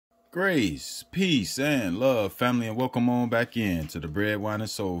Grace, peace, and love, family, and welcome on back in to the Bread, Wine, and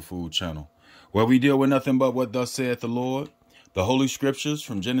Soul Food channel, where we deal with nothing but what thus saith the Lord, the Holy Scriptures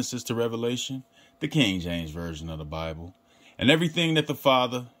from Genesis to Revelation, the King James Version of the Bible, and everything that the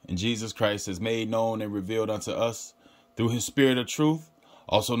Father and Jesus Christ has made known and revealed unto us through his Spirit of truth,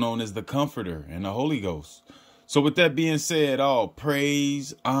 also known as the Comforter and the Holy Ghost. So with that being said, all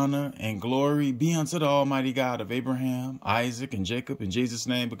praise, honor, and glory be unto the Almighty God of Abraham, Isaac, and Jacob in Jesus'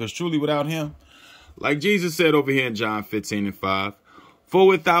 name, because truly without him, like Jesus said over here in John 15:5, for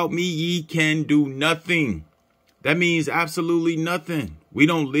without me ye can do nothing. That means absolutely nothing. We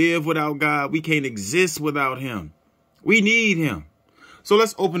don't live without God. We can't exist without him. We need him. So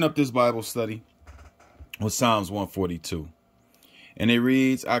let's open up this Bible study with Psalms 142. And it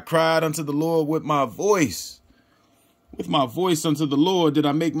reads, I cried unto the Lord with my voice. With my voice unto the Lord did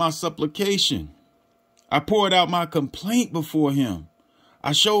I make my supplication. I poured out my complaint before him.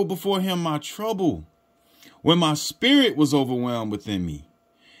 I showed before him my trouble. When my spirit was overwhelmed within me,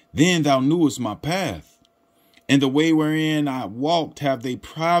 then thou knewest my path. In the way wherein I walked have they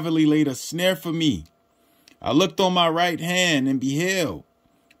privately laid a snare for me. I looked on my right hand and beheld,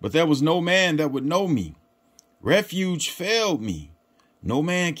 but there was no man that would know me. Refuge failed me. No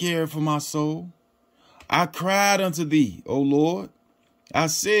man cared for my soul. I cried unto thee, O Lord. I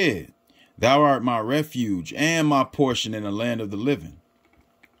said, thou art my refuge and my portion in the land of the living.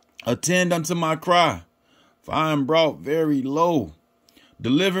 Attend unto my cry, for I am brought very low.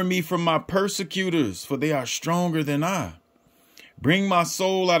 Deliver me from my persecutors, for they are stronger than I. Bring my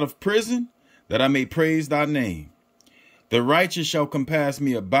soul out of prison, that I may praise thy name. The righteous shall compass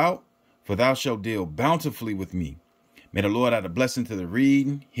me about, for thou shalt deal bountifully with me. May the Lord add a blessing to the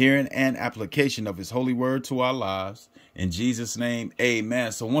reading, hearing, and application of his holy word to our lives. In Jesus' name,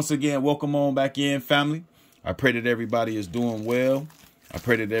 amen. So once again, welcome on back in, family. I pray that everybody is doing well. I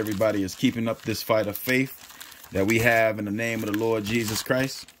pray that everybody is keeping up this fight of faith that we have in the name of the Lord Jesus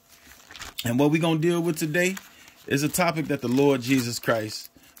Christ. And what we're going to deal with today is a topic that the Lord Jesus Christ,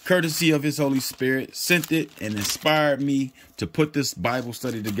 courtesy of his Holy Spirit, sent it and inspired me to put this Bible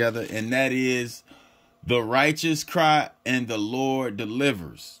study together. And that is, the righteous cry and the Lord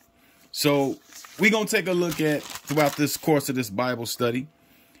delivers. So we're going to take a look at, throughout this course of this Bible study,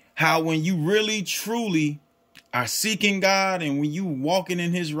 how when you really, truly are seeking God and when you walking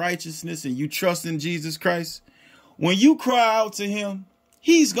in his righteousness and you trust in Jesus Christ, when you cry out to him,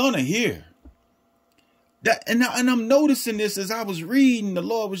 he's going to hear. That, and I'm noticing this as I was reading, the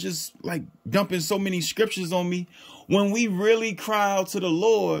Lord was just like dumping so many scriptures on me. When we really cry out to the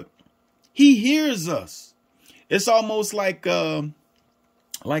Lord, he hears us. It's almost like a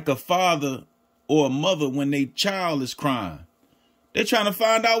father or a mother when their child is crying. They're trying to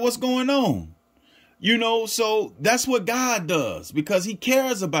find out what's going on. You know, so that's what God does because he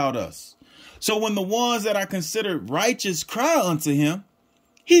cares about us. So when the ones that are considered righteous cry unto him,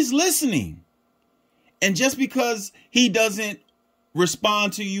 he's listening. And just because he doesn't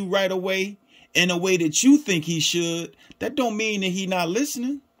respond to you right away in a way that you think he should, that don't mean that he's not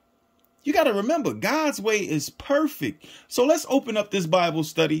listening. You got to remember, God's way is perfect. So let's open up this Bible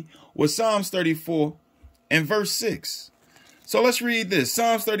study with Psalms 34 and verse 6. So let's read this.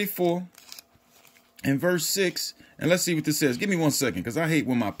 Psalms 34 and verse 6. And let's see what this says. Give me 1 second, because I hate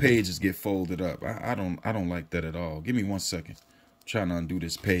when my pages get folded up. I don't like that at all. Give me 1 second. I'm trying to undo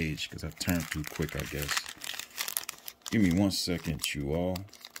this page because I've turned too quick, I guess. Give me 1 second, you all.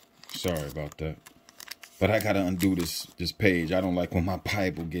 Sorry about that. But I got to undo this page. I don't like when my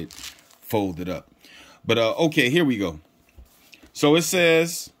Bible get folded up. But okay, here we go. So it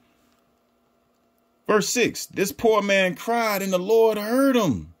says, verse 6, this poor man cried and the Lord heard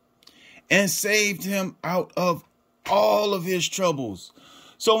him and saved him out of all of his troubles.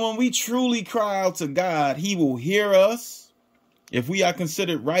 So when we truly cry out to God, he will hear us. If we are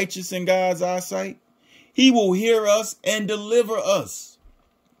considered righteous in God's eyesight, he will hear us and deliver us.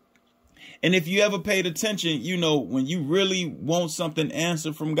 And if you ever paid attention, you know, when you really want something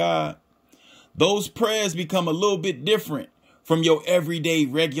answered from God, those prayers become a little bit different from your everyday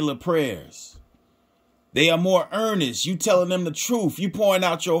regular prayers. They are more earnest. You telling them the truth. You pouring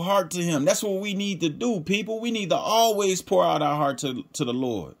out your heart to him. That's what we need to do, people. We need to always pour out our heart to the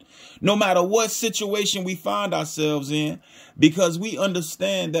Lord, no matter what situation we find ourselves in, because we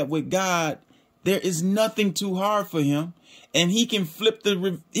understand that with God, there is nothing too hard for him. And he can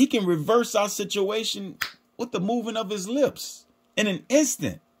he can reverse our situation with the moving of his lips in an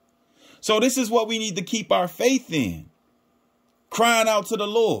instant. So this is what we need to keep our faith in. Crying out to the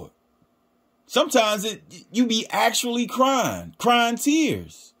Lord. Sometimes you be actually crying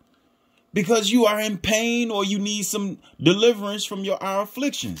tears. because you are in pain or you need some deliverance from our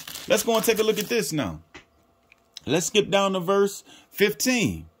afflictions. Let's go and take a look at this now. Let's skip down to verse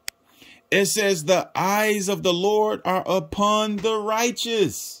 15. It says, the eyes of the Lord are upon the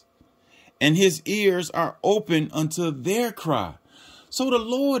righteous, and his ears are open unto their cry. So the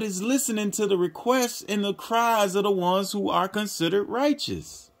Lord is listening to the requests and the cries of the ones who are considered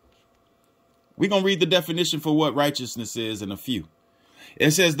righteous. We're going to read the definition for what righteousness is in a few.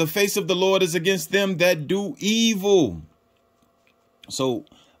 It says, the face of the Lord is against them that do evil. So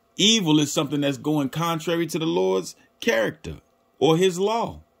evil is something that's going contrary to the Lord's character or his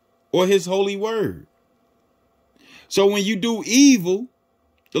law or his holy word. So when you do evil,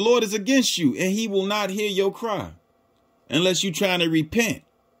 the Lord is against you, and he will not hear your cry unless you're trying to repent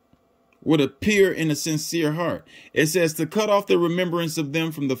with a pure and a sincere heart. It says to cut off the remembrance of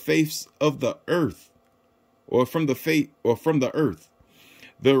them from the face of the earth, or from the earth.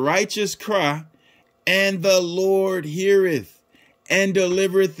 The righteous cry, and the Lord heareth and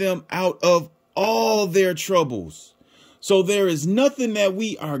delivereth them out of all their troubles. So there is nothing that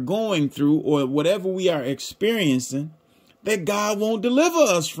we are going through or whatever we are experiencing that God won't deliver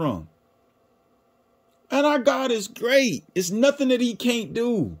us from. And our God is great. It's nothing that he can't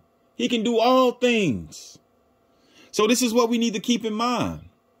do. He can do all things. So this is what we need to keep in mind.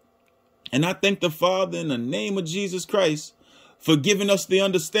 And I thank the Father in the name of Jesus Christ for giving us the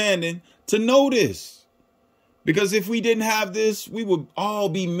understanding to know this. Because if we didn't have this, we would all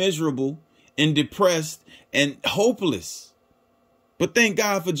be miserable and depressed and hopeless. But thank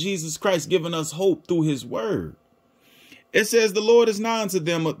God for Jesus Christ giving us hope through his word. It says the Lord is nigh unto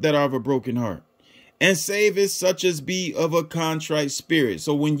them that are of a broken heart, and saveth such as be of a contrite spirit.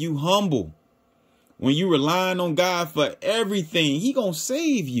 So when you humble, when you relying on God for everything, he gonna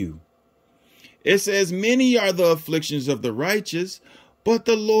save you. It says many are the afflictions of the righteous, but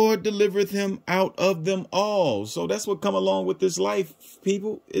the Lord delivereth him out of them all. So that's what come along with this life,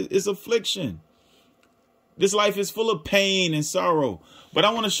 people. It's affliction. This life is full of pain and sorrow. But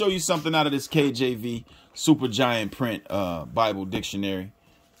I want to show you something out of this KJV Super Giant Print Bible Dictionary.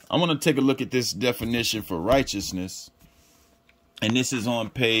 I want to take a look at this definition for righteousness. And this is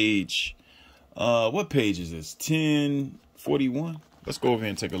on page, what page is this? 1041. Let's go over here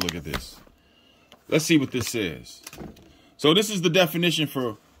and take a look at this. Let's see what this says. So this is the definition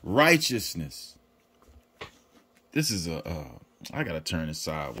for righteousness. This is I got to turn it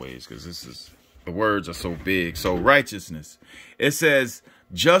sideways because the words are so big. So righteousness, it says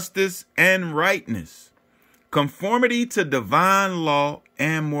justice and rightness, conformity to divine law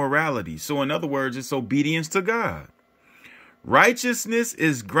and morality. So in other words, it's obedience to God. Righteousness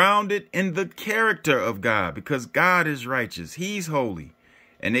is grounded in the character of God because God is righteous. He's holy.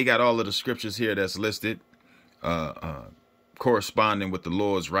 And they got all of the scriptures here that's listed corresponding with the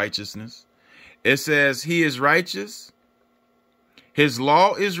Lord's righteousness. It says he is righteous. His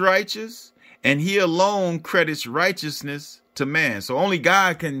law is righteous, and he alone credits righteousness to man. So only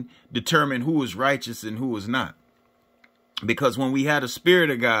God can determine who is righteous and who is not. Because when we have the Spirit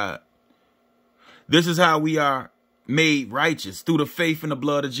of God, this is how we are made righteous, through the faith in the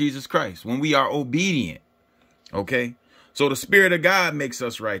blood of Jesus Christ, when we are obedient. Okay, so the Spirit of God makes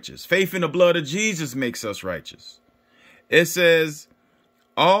us righteous. Faith in the blood of Jesus makes us righteous. It says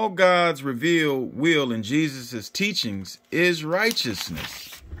all God's revealed will in Jesus' teachings is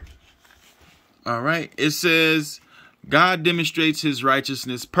righteousness. All right. It says God demonstrates his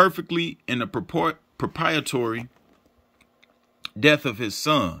righteousness perfectly in the propitiatory death of his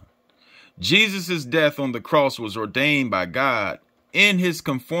son. Jesus' death on the cross was ordained by God in his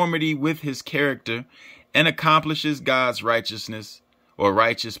conformity with his character and accomplishes God's righteousness or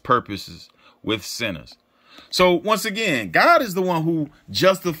righteous purposes with sinners. So once again, God is the one who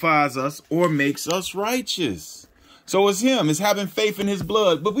justifies us or makes us righteous. So it's him. It's having faith in his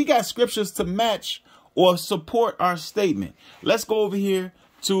blood. But we got scriptures to match or support our statement. Let's go over here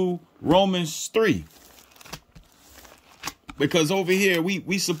to Romans 3. Because over here,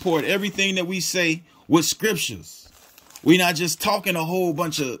 we support everything that we say with scriptures. We're not just talking a whole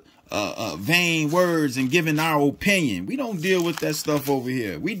bunch of vain words and giving our opinion. We don't deal with that stuff over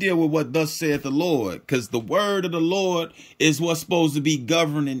here. We deal with what thus saith the Lord, because the word of the Lord is what's supposed to be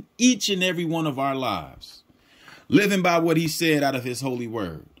governing each and every one of our lives, living by what he said out of his holy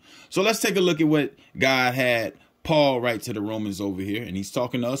word. So let's take a look at what God had Paul write to the Romans over here, and he's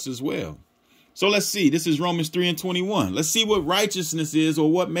talking to us as well. So let's see. This is Romans 3:21. Let's see what righteousness is,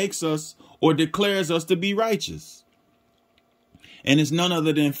 or what makes us or declares us to be righteous. And it's none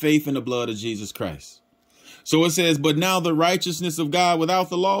other than faith in the blood of Jesus Christ. So it says, but now the righteousness of God without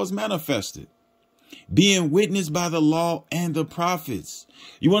the law is manifested, being witnessed by the law and the prophets.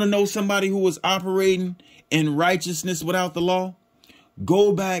 You want to know somebody who was operating in righteousness without the law?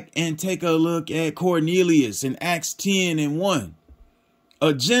 Go back and take a look at Cornelius in Acts 10:1.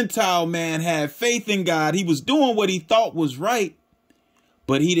 A Gentile man had faith in God. He was doing what he thought was right,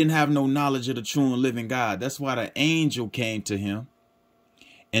 but he didn't have no knowledge of the true and living God. That's why the angel came to him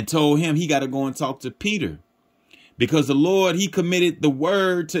and told him he got to go and talk to Peter, because the Lord, he committed the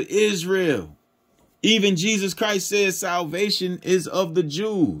word to Israel. Even Jesus Christ says salvation is of the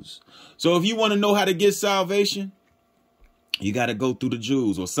Jews. So if you want to know how to get salvation, you got to go through the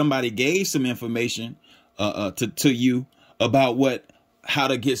Jews, or somebody gave some information to you about how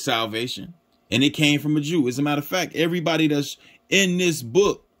to get salvation. And it came from a Jew. As a matter of fact, everybody that's in this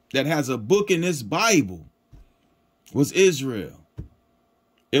book, that has a book in this Bible, was Israel.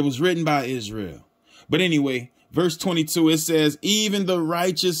 It was written by Israel. But anyway, verse 22, it says, even the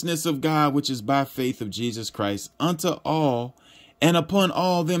righteousness of God, which is by faith of Jesus Christ, unto all and upon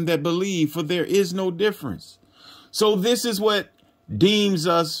all them that believe, for there is no difference. So this is what deems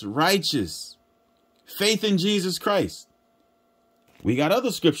us righteous. Faith in Jesus Christ. We got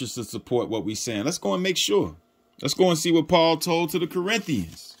other scriptures to support what we're saying. Let's go and make sure. Let's go and see what Paul told to the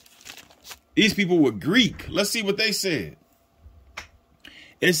Corinthians. These people were Greek. Let's see what they said.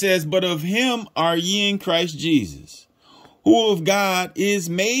 It says, but of him are ye in Christ Jesus, who of God is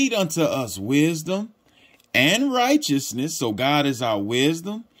made unto us wisdom and righteousness. So God is our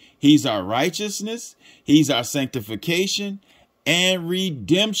wisdom. He's our righteousness. He's our sanctification and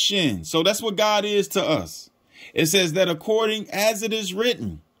redemption. So that's what God is to us. It says that according as it is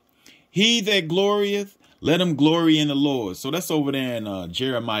written, he that glorieth, let him glory in the Lord. So that's over there in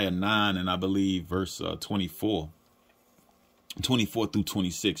Jeremiah 9, and I believe verse 24 through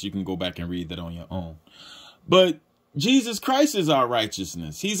 26. You can go back and read that on your own. But Jesus Christ is our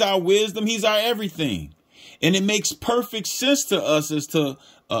righteousness. He's our wisdom. He's our everything. And it makes perfect sense to us as to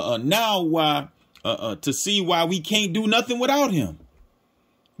to see why we can't do nothing without him,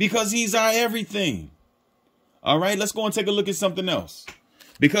 because he's our everything. All right, let's go and take a look at something else,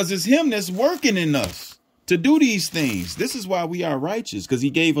 because it's him that's working in us to do these things. This is why we are righteous, because he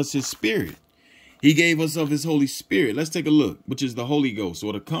gave us his spirit. He gave us of his Holy Spirit. Let's take a look, which is the Holy Ghost,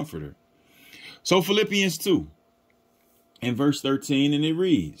 or the Comforter. So Philippians 2 and verse 13, and it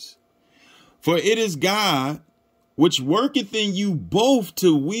reads, for it is God which worketh in you both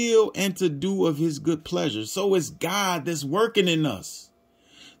to will and to do of his good pleasure. So it's God that's working in us.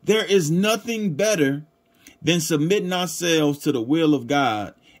 There is nothing better than submitting ourselves to the will of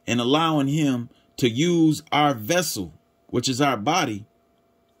God and allowing him to use our vessel, which is our body,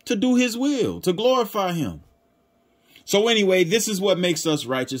 to do his will, to glorify him. So anyway, this is what makes us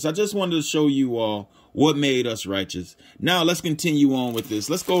righteous. I just wanted to show you all what made us righteous. Now let's continue on with this.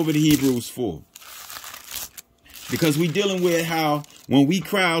 Let's go over to Hebrews 4. Because we're dealing with how when we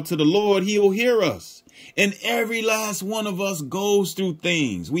cry out to the Lord, he'll hear us. And every last one of us goes through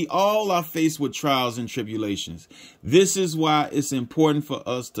things. We all are faced with trials and tribulations. This is why it's important for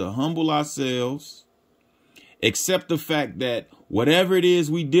us to humble ourselves, accept the fact that whatever it is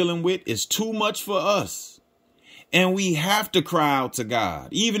we're dealing with is too much for us. And we have to cry out to God,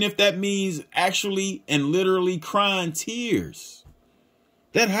 even if that means actually and literally crying tears.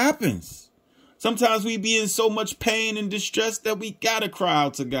 That happens. Sometimes we be in so much pain and distress that we got to cry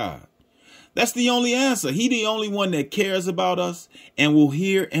out to God. That's the only answer. He the only one that cares about us and will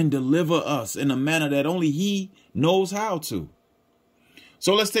hear and deliver us in a manner that only he knows how to.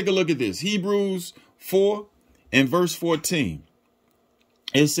 So let's take a look at this. Hebrews 4 and verse 14.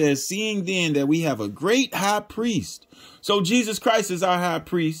 It says, seeing then that we have a great high priest. So Jesus Christ is our high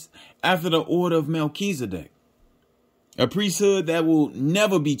priest after the order of Melchizedek, a priesthood that will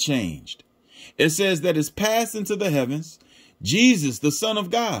never be changed. It says that it's passed into the heavens. Jesus, the Son of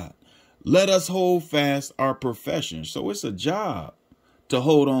God, let us hold fast our profession. So it's a job to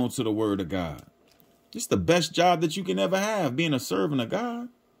hold on to the word of God. It's the best job that you can ever have, being a servant of God.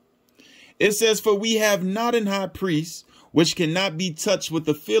 It says, for we have not an high priest which cannot be touched with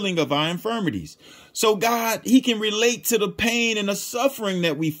the feeling of our infirmities. So God, he can relate to the pain and the suffering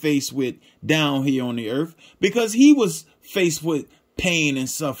that we face with down here on the earth, because he was faced with pain and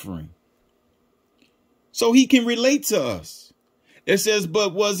suffering. So he can relate to us. It says,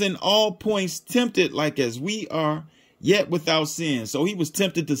 but was in all points tempted like as we are, yet without sin. So he was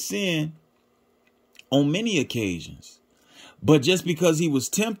tempted to sin on many occasions. But just because he was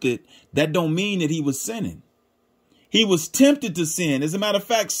tempted, that don't mean that he was sinning. He was tempted to sin. As a matter of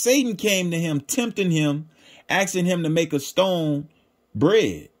fact, Satan came to him, tempting him, asking him to make a stone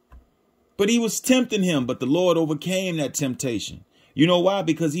bread. But he was tempting him, but the Lord overcame that temptation You know why?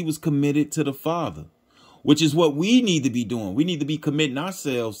 Because he was committed to the Father, which is what we need to be doing. We need to be committing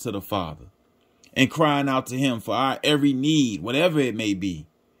ourselves to the Father and crying out to him for our every need, whatever it may be.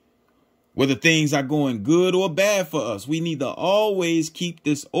 Whether things are going good or bad for us, we need to always keep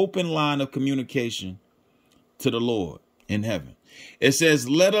this open line of communication to the Lord in heaven. It says,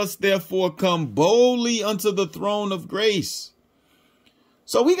 let us therefore come boldly unto the throne of grace.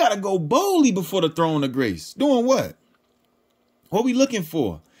 So we got to go boldly before the throne of grace. Doing what? What are we looking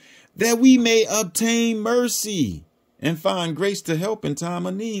for? That we may obtain mercy and find grace to help in time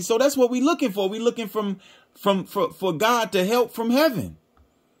of need. So that's what we're looking for. We're looking for God to help from heaven.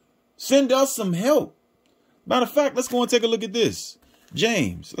 Send us some help. Matter of fact, let's go and take a look at this.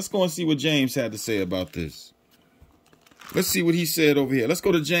 James. Let's go and see what James had to say about this. Let's see what he said over here. Let's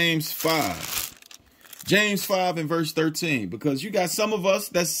go to James 5. James 5 and verse 13. Because you got some of us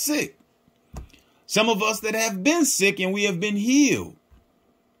that's sick. Some of us that have been sick and we have been healed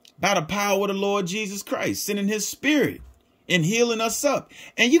by the power of the Lord Jesus Christ, sending his spirit and healing us up.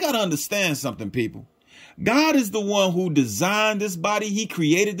 And you got to understand something, people. God is the one who designed this body. He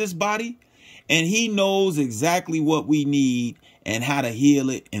created this body, and he knows exactly what we need and how to heal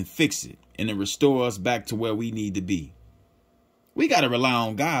it and fix it and to restore us back to where we need to be. We got to rely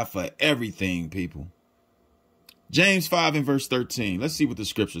on God for everything, people. James 5 and verse 13. Let's see what the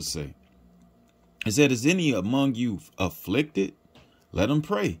scriptures say. It said, is any among you afflicted? Let him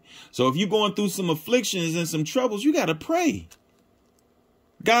pray. So if you're going through some afflictions and some troubles, you got to pray.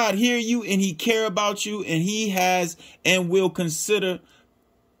 God hear you and he care about you, and he has and will consider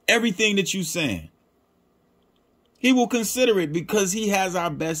everything that you're saying. He will consider it because he has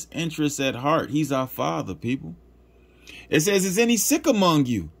our best interests at heart. He's our Father, people. It says, is any sick among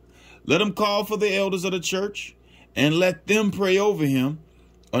you? Let him call for the elders of the church and let them pray over him,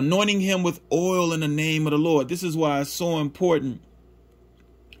 anointing him with oil in the name of the Lord. This is why it's so important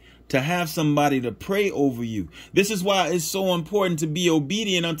to have somebody to pray over you. This is why it's so important to be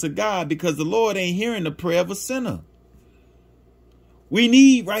obedient unto God, because the Lord ain't hearing the prayer of a sinner. We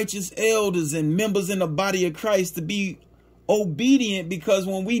need righteous elders and members in the body of Christ to be obedient, because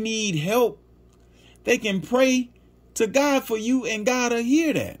when we need help, they can pray to God for you and God will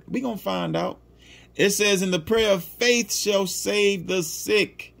hear that. We're going to find out. It says, and the prayer of faith shall save the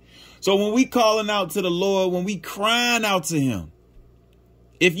sick. So when we calling out to the Lord, when we crying out to him,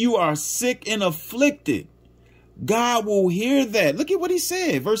 if you are sick and afflicted, God will hear that. Look at what he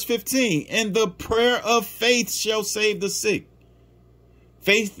said. Verse 15. And the prayer of faith shall save the sick.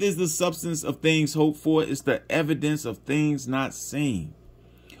 Faith is the substance of things hoped for. It's the evidence of things not seen.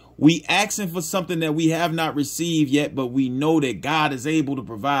 We asking for something that we have not received yet, but we know that God is able to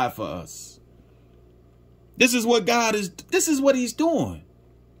provide for us. This is what this is what he's doing.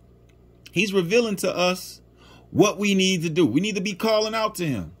 He's revealing to us what we need to do. We need to be calling out to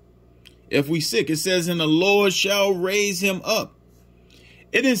him. If we sick, it says, and the Lord shall raise him up.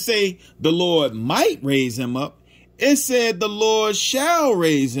 It didn't say the Lord might raise him up. It said the Lord shall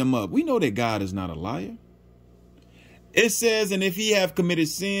raise him up. We know that God is not a liar. It says, and if he have committed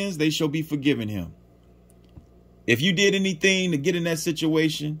sins, they shall be forgiven him. If you did anything to get in that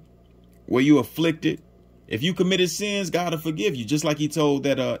situation where you afflicted, if you committed sins, God will forgive you. Just like he told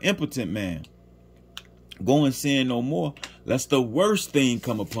that impotent man, go and sin no more, lest the worst thing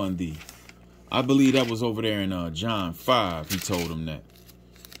come upon thee. I believe that was over there in John 5. He told him that.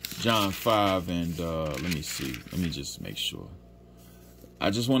 John 5 and let me see. Let me just make sure. I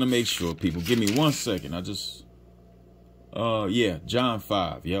just want to make sure, people. Give me 1 second. Yeah, John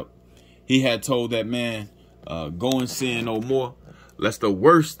 5. Yep. He had told that man, go and sin no more, lest the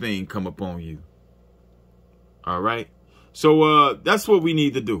worst thing come upon you. All right. So that's what we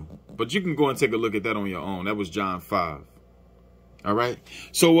need to do. But you can go and take a look at that on your own. That was John 5. All right.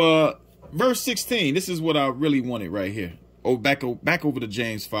 So verse 16. This is what I really wanted right here. Oh, back over to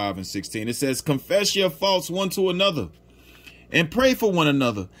James 5 and 16. It says, confess your faults one to another and pray for one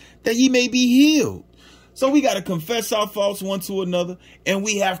another that ye may be healed. So we got to confess our faults one to another, and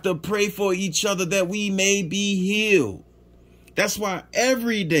we have to pray for each other that we may be healed. That's why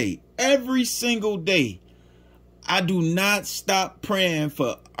every day, every single day, I do not stop praying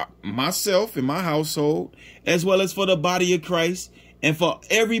for myself and my household, as well as for the body of Christ and for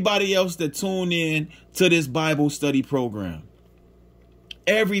everybody else that tune in to this Bible study program.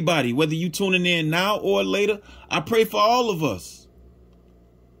 Everybody, whether you tuning in now or later, I pray for all of us,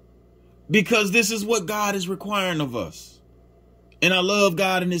 because this is what God is requiring of us. And I love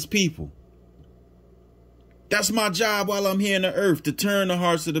God and his people. That's my job while I'm here on the earth, to turn the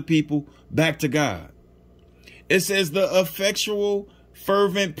hearts of the people back to God. It says the effectual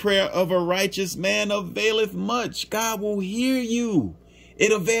fervent prayer of a righteous man availeth much. God will hear you.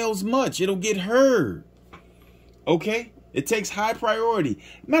 It avails much. It'll get heard. Okay? It takes high priority.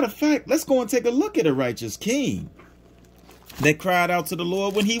 Matter of fact, let's go and take a look at a righteous king that cried out to the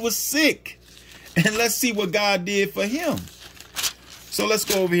Lord when he was sick. And let's see what God did for him. So let's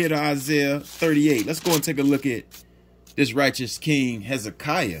go over here to Isaiah 38. Let's go and take a look at this righteous king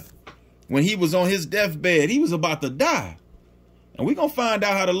Hezekiah. When he was on his deathbed, he was about to die. And we're going to find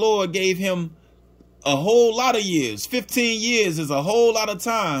out how the Lord gave him a whole lot of years. 15 years is a whole lot of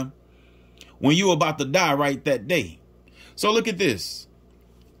time when you're about to die right that day. So look at this.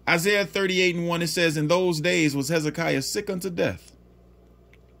 Isaiah 38:1, it says, in those days was Hezekiah sick unto death.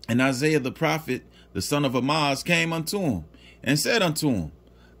 And Isaiah the prophet, the son of Amoz, came unto him and said unto him,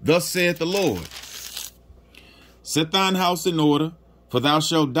 thus saith the Lord, set thine house in order, for thou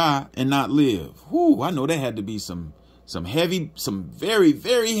shalt die and not live. Whoo, I know there had to be some very,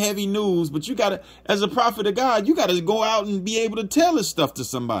 very heavy news, but you gotta, as a prophet of God, you gotta go out and be able to tell this stuff to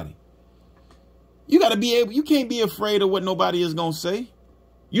somebody. You gotta be able, you can't be afraid of what nobody is gonna say.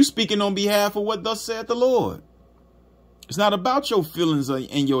 You speaking on behalf of what thus saith the Lord. It's not about your feelings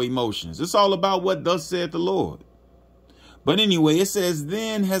and your emotions. It's all about what thus saith the Lord. But anyway, it says,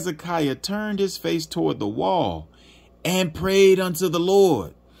 then Hezekiah turned his face toward the wall and prayed unto the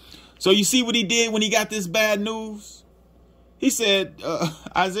Lord. So you see what he did when he got this bad news? He said,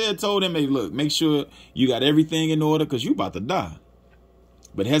 Isaiah told him, hey, look, make sure you got everything in order because you about to die.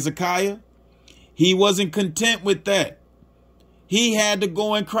 But Hezekiah, he wasn't content with that. He had to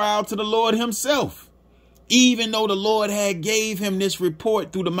go and cry out to the Lord himself, even though the Lord had gave him this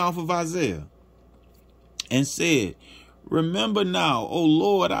report through the mouth of Isaiah and said, remember now, O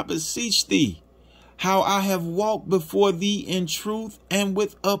Lord, I beseech thee, how I have walked before thee in truth and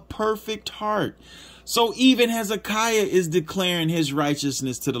with a perfect heart. So even Hezekiah is declaring his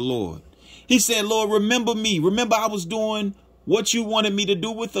righteousness to the Lord. He said, Lord, remember me. Remember I was doing what you wanted me to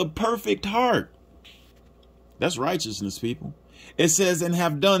do with a perfect heart. That's righteousness, people. It says, and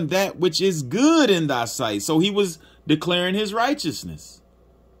have done that which is good in thy sight. So he was declaring his righteousness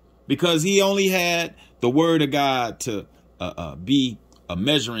because he only had the word of God to be a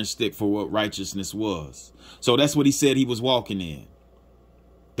measuring stick for what righteousness was. So that's what he said he was walking in.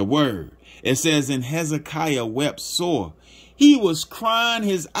 The word. It says, and Hezekiah wept sore. He was crying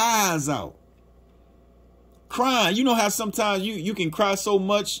his eyes out. Crying. You know how sometimes you can cry so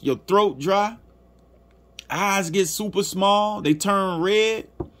much, your throat dry. Eyes get super small. They turn red.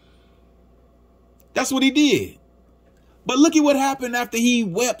 That's what he did. But look at what happened after he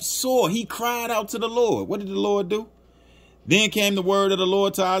wept sore. He cried out to the Lord. What did the Lord do? Then came the word of the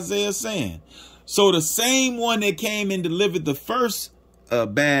Lord to Isaiah saying, so the same one that came and delivered the first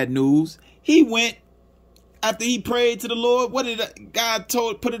bad news, he went after he prayed to the Lord. What did God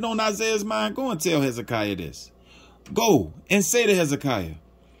put it on Isaiah's mind? Go and tell Hezekiah this. Go and say to Hezekiah,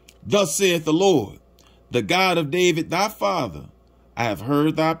 thus saith the Lord, the God of David, thy father, I have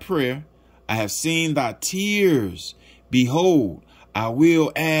heard thy prayer. I have seen thy tears. Behold, I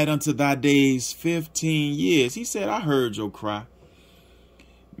will add unto thy days 15 years. He said, I heard your cry.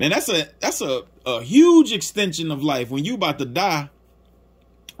 Man, that's a huge extension of life when you about to die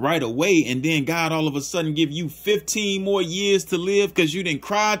right away. And then God all of a sudden give you 15 more years to live because you didn't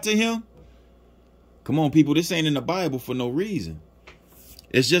cry to him. Come on, people, this ain't in the Bible for no reason.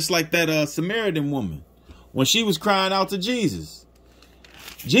 It's just like that Samaritan woman. When she was crying out to Jesus,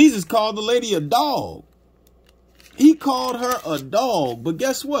 Jesus called the lady a dog. He called her a dog. But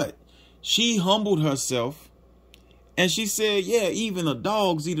guess what? She humbled herself and she said, yeah, even the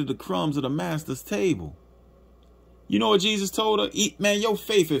dogs eat of the crumbs of the master's table. You know what Jesus told her? Man, your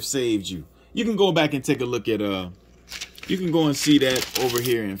faith have saved you. You can go back and take a look at, you can go and see that over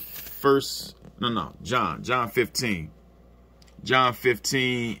here in John 15. John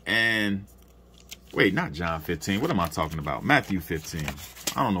 15 and... Wait, not John 15. What am I talking about? Matthew 15.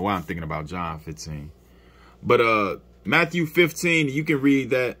 I don't know why I'm thinking about John 15. But Matthew 15, you can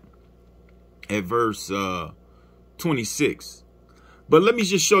read that at verse 26. But let me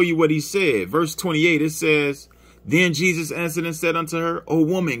just show you what he said. Verse 28, it says, then Jesus answered and said unto her, O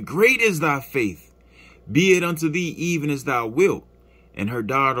woman, great is thy faith. Be it unto thee even as thou wilt. And her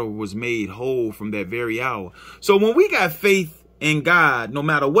daughter was made whole from that very hour. So when we got faith in God, no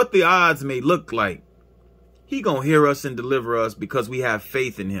matter what the odds may look like, he gonna hear us and deliver us because we have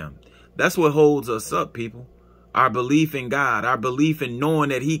faith in him. That's what holds us up, people. Our belief in God, our belief in knowing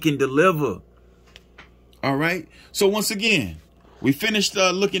that he can deliver. All right. So once again, we finished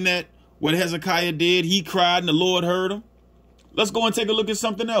looking at what Hezekiah did. He cried and the Lord heard him. Let's go and take a look at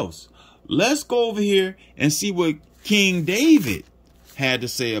something else. Let's go over here and see what King David had to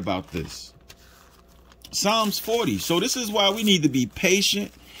say about this. Psalms 40. So this is why we need to be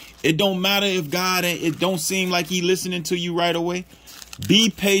patient. It don't matter if God, it don't seem like he listening to you right away. Be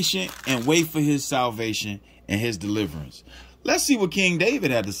patient and wait for his salvation and his deliverance. Let's see what King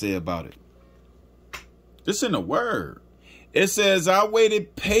David had to say about it. This in the word. It says, I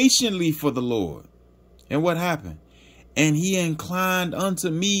waited patiently for the Lord. And what happened? And he inclined unto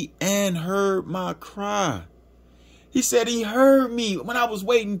me and heard my cry. He said he heard me when I was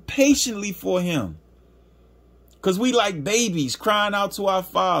waiting patiently for him. Because we like babies crying out to our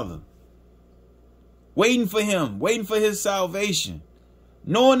Father. Waiting for him, waiting for his salvation.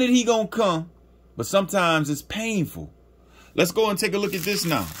 Knowing that he gonna come, but sometimes it's painful. Let's go and take a look at this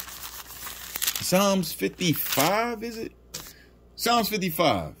now. Psalms 55, is it? Psalms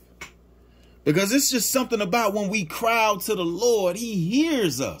 55. Because it's just something about when we cry out to the Lord, he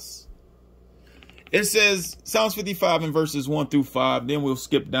hears us. It says, Psalms 55 in verses 1 through 5. Then we'll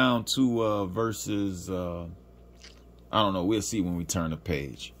skip down to verses, I don't know. We'll see when we turn the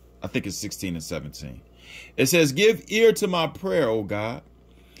page. I think it's 16 and 17. It says, give ear to my prayer, O God,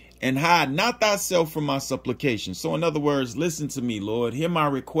 and hide not thyself from my supplication. So in other words, listen to me, Lord. Hear my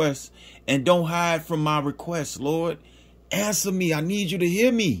requests and don't hide from my requests, Lord. Answer me. I need you to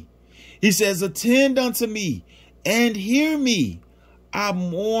hear me. He says, attend unto me and hear me. I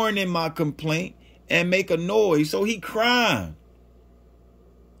mourn in my complaint and make a noise. So he crying.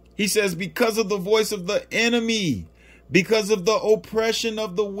 He says, because of the voice of the enemy, because of the oppression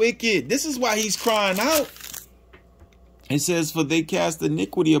of the wicked. This is why he's crying out. It says, for they cast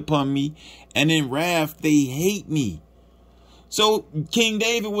iniquity upon me, and in wrath they hate me. So King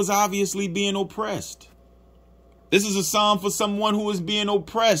David was obviously being oppressed. This is a psalm for someone who is being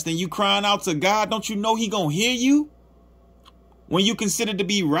oppressed, and you crying out to God. Don't you know he gonna hear you? When you consider to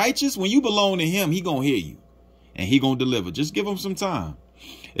be righteous, when you belong to him, he gonna hear you, and he gonna deliver. Just give him some time.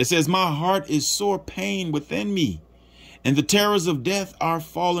 It says, my heart is sore pain within me, and the terrors of death are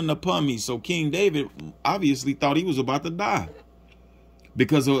falling upon me. So King David obviously thought he was about to die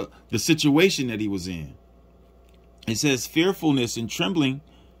because of the situation that he was in. It says, fearfulness and trembling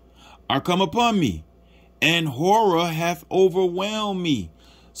are come upon me, and horror hath overwhelmed me.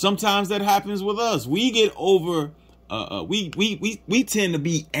 Sometimes that happens with us. We get we tend to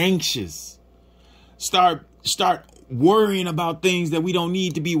be anxious. Start worrying about things that we don't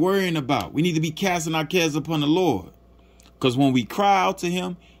need to be worrying about. We need to be casting our cares upon the Lord. Because when we cry out to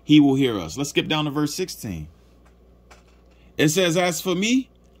him, he will hear us. Let's skip down to verse 16. It says, as for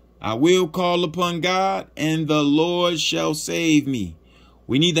me, I will call upon God, and the Lord shall save me.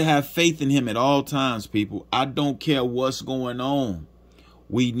 We need to have faith in him at all times, people. I don't care what's going on.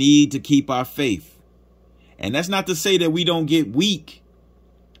 We need to keep our faith. And that's not to say that we don't get weak.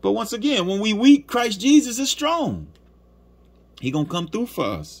 But once again, when we weak, Christ Jesus is strong. He gonna come through for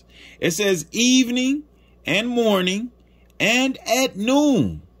us. It says, evening and morning and at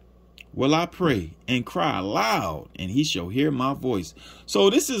noon will I pray and cry loud, and he shall hear my voice.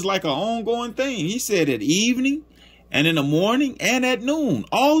 So this is like an ongoing thing. He said at evening and in the morning and at noon,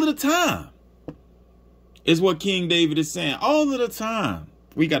 all of the time, is what King David is saying. All of the time,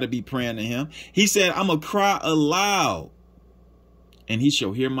 we got to be praying to him. He said, I'm going to cry aloud, and he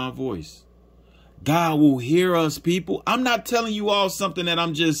shall hear my voice. God will hear us, people. I'm not telling you all something that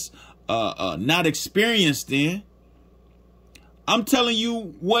I'm just not experienced in. I'm telling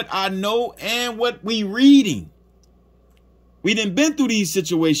you what I know and what we reading. We done been through these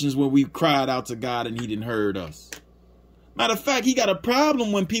situations where we cried out to God and he didn't heard us. Matter of fact, he got a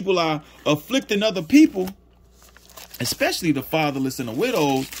problem when people are afflicting other people, especially the fatherless and the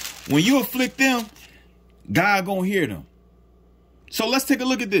widows. When you afflict them, God gonna hear them. So let's take a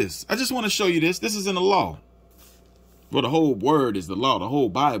look at this. I just want to show you this. This is in the law. Well, the whole word is the law. The whole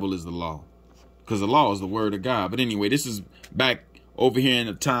Bible is the law, because the law is the word of God. But anyway, this is back over here in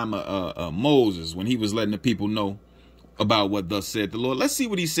the time of Moses, when he was letting the people know about what thus said the Lord. Let's see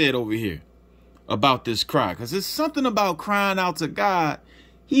what he said over here about this cry, because there's something about crying out to God.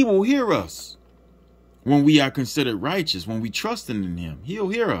 He will hear us when we are considered righteous, when we trust in him. He'll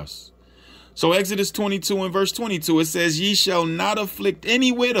hear us. So Exodus 22 and verse 22, it says, ye shall not afflict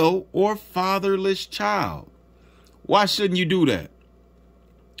any widow or fatherless child. Why shouldn't you do that?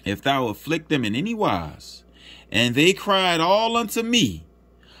 If thou afflict them in any wise, and they cried all unto me,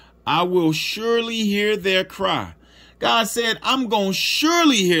 I will surely hear their cry. God said, I'm going to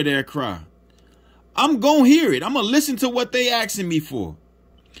surely hear their cry. I'm going to hear it. I'm going to listen to what they asking me for.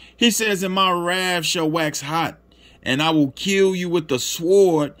 He says, and my wrath shall wax hot, and I will kill you with the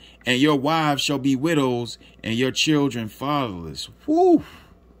sword, and your wives shall be widows, and your children fatherless. Whew.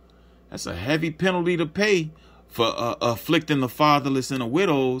 That's a heavy penalty to pay for afflicting the fatherless and the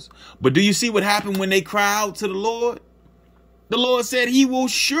widows. But do you see what happened when they cry out to the Lord? The Lord said he will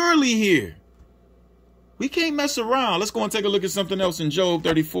surely hear. We can't mess around. Let's go and take a look at something else in Job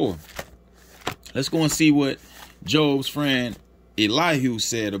 34. Let's go and see what Job's friend Elihu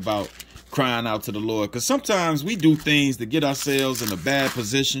said about crying out to the Lord. Because sometimes we do things to get ourselves in a bad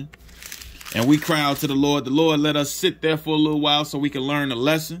position. And we cry out to the Lord. The Lord let us sit there for a little while so we can learn a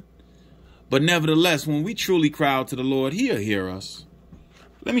lesson. But nevertheless, when we truly cry out to the Lord, he'll hear us.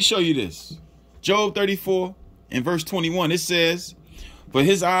 Let me show you this. Job 34 and verse 21, it says, for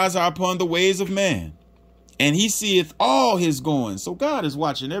his eyes are upon the ways of man, and he seeth all his goings. So God is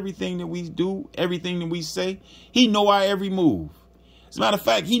watching everything that we do, everything that we say. He know our every move. As a matter of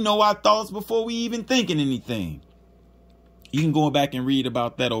fact, he know our thoughts before we even thinking anything. You can go back and read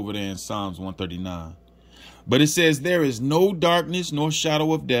about that over there in Psalms 139. But it says, there is no darkness nor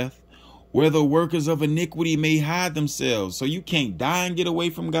shadow of death, where the workers of iniquity may hide themselves. So you can't die and get away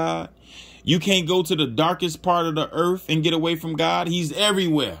from God. You can't go to the darkest part of the earth and get away from God. He's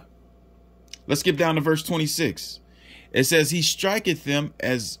everywhere. Let's skip down to verse 26. It says, he striketh them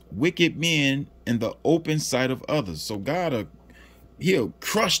as wicked men in the open sight of others. So God, he'll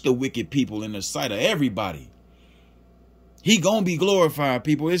crush the wicked people in the sight of everybody. He gonna be glorified,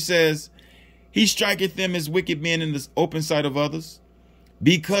 people. It says, he striketh them as wicked men in the open sight of others,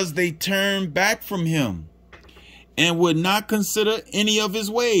 because they turn back from him and would not consider any of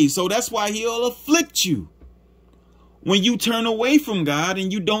his ways. So that's why he'll afflict you when you turn away from God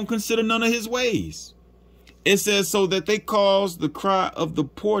and you don't consider none of his ways. It says, so that they cause the cry of the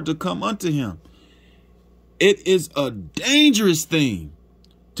poor to come unto him. It is a dangerous thing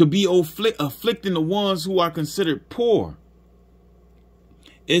to be afflicting the ones who are considered poor.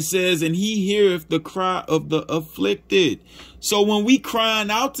 It says, and he heareth the cry of the afflicted. So when we crying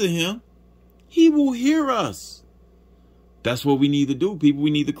out to him, he will hear us. That's what we need to do, people. We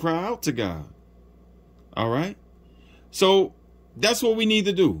need to cry out to God. All right. So that's what we need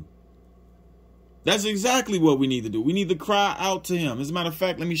to do. That's exactly what we need to do. We need to cry out to him. As a matter of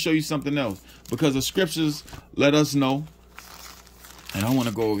fact, let me show you something else, because the scriptures let us know. And I want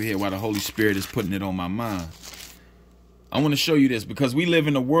to go over here while the Holy Spirit is putting it on my mind. I want to show you this, because we live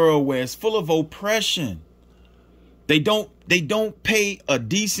in a world where it's full of oppression. They don't pay a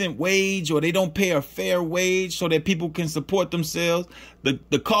decent wage, or they don't pay a fair wage so that people can support themselves.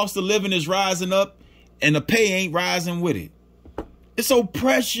 The cost of living is rising up and the pay ain't rising with it. It's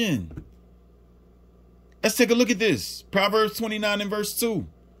oppression. Let's take a look at this. Proverbs 29 and verse 2.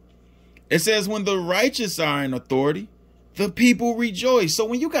 It says, when the righteous are in authority, the people rejoice. So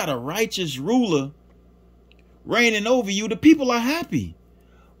when you got a righteous ruler reigning over you, the people are happy.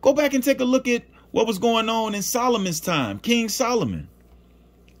 Go back and take a look at what was going on in Solomon's time, King Solomon.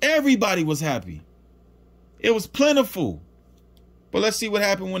 Everybody was happy. It was plentiful. But let's see what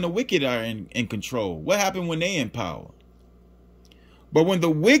happened when the wicked are in control. What happened when they in power? But when the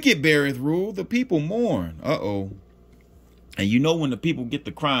wicked beareth rule, the people mourn. Uh-oh. And you know, when the people get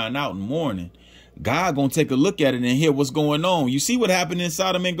to crying out and mourning, God gonna take a look at it and hear what's going on. You see what happened in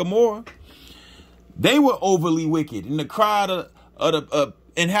Sodom and Gomorrah? They were overly wicked, and the cry of the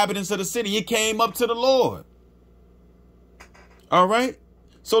inhabitants of the city, it came up to the Lord. All right.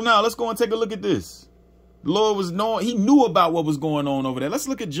 So now let's go and take a look at this. The Lord was knowing, he knew about what was going on over there. Let's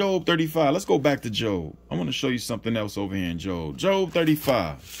look at Job 35. Let's go back to Job. I want to show you something else over here in Job. Job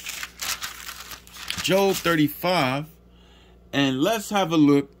 35. Job 35. And let's have a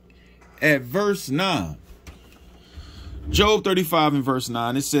look at verse 9. Job 35 and verse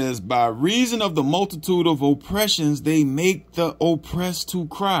 9, it says, by reason of the multitude of oppressions, they make the oppressed to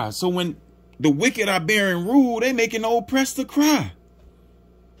cry. So when the wicked are bearing rule, they making the oppressed to cry.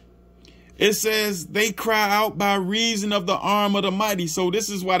 It says they cry out by reason of the arm of the mighty. So this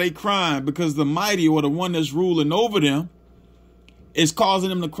is why they crying, because the mighty, or the one that's ruling over them, is causing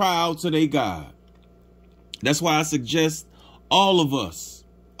them to cry out to their God. That's why I suggest all of us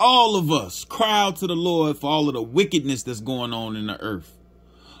cry out to the Lord for all of the wickedness that's going on in the earth,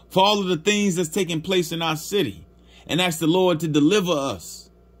 for all of the things that's taking place in our city, and ask the Lord to deliver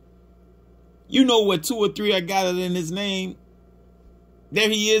us. You know, where 2 or 3 are gathered in his name, there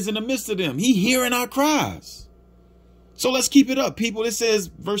he is in the midst of them. He hearing our cries. So let's keep it up, people. It says,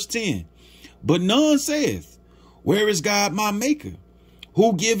 verse 10, but none saith, where is God my maker?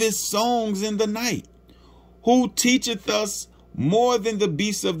 Who giveth songs in the night? Who teacheth us more than the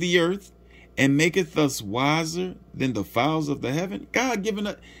beasts of the earth, and maketh us wiser than the fowls of the heaven? God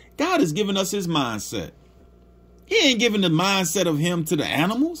has given us his mindset. He ain't giving the mindset of him to the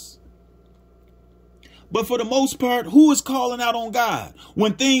animals. But for the most part, who is calling out on God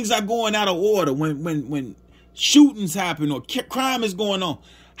when things are going out of order? When shootings happen or crime is going on.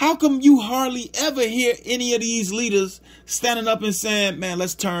 How come you hardly ever hear any of these leaders standing up and saying, man,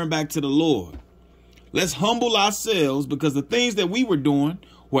 let's turn back to the Lord. Let's humble ourselves because the things that we were doing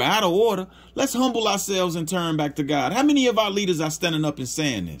were out of order. Let's humble ourselves and turn back to God. How many of our leaders are standing up and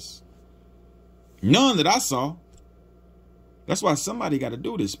saying this? None that I saw. That's why somebody got to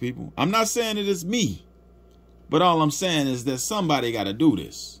do this, people. I'm not saying it is me, but all I'm saying is that somebody got to do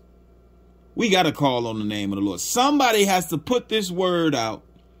this. We got to call on the name of the Lord. Somebody has to put this word out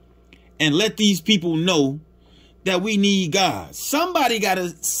and let these people know that we need God. Somebody got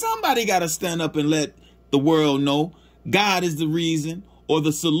to stand up and let the world know God is the reason or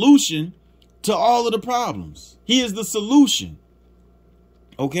the solution to all of the problems. He is the solution.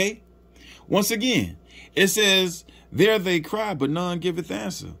 Okay? Once again, it says, there they cry, but none giveth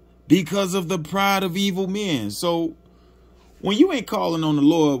answer because of the pride of evil men. So when you ain't calling on the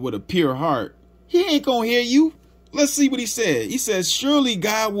Lord with a pure heart, he ain't going to hear you. Let's see what he said. He says, surely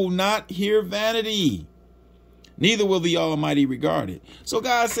God will not hear vanity, neither will the Almighty regard it. So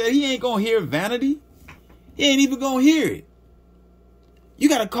God said he ain't going to hear vanity. He ain't even going to hear it. You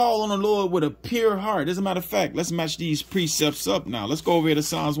got to call on the Lord with a pure heart. As a matter of fact, let's match these precepts up now. Let's go over here to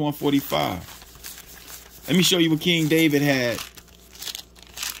Psalms 145. Let me show you what King David had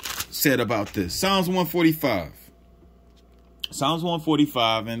said about this. Psalms 145. Psalms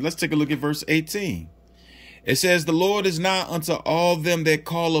 145, and let's take a look at verse 18. It says, the Lord is nigh unto all them that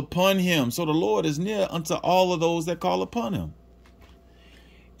call upon him. So the Lord is near unto all of those that call upon him.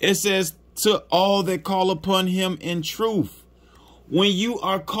 It says, to all that call upon him in truth. When you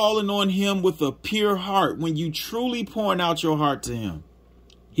are calling on him with a pure heart, when you truly pouring out your heart to him,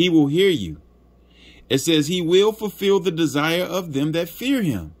 he will hear you. It says he will fulfill the desire of them that fear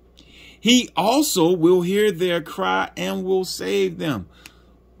him. He also will hear their cry and will save them.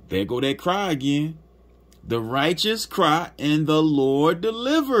 There go that cry again. The righteous cry and the Lord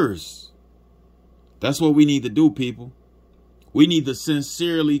delivers. That's what we need to do, people. We need to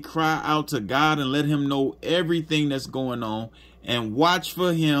sincerely cry out to God and let him know everything that's going on and watch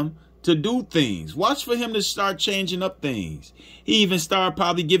for him to do things. Watch for him to start changing up things. He even start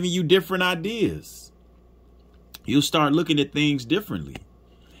probably giving you different ideas. You'll start looking at things differently.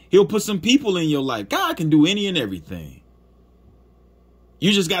 He'll put some people in your life. God can do any and everything.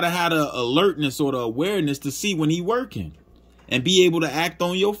 You just got to have the alertness or the awareness to see when he's working and be able to act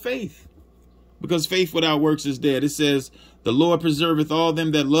on your faith. Because faith without works is dead. It says, the Lord preserveth all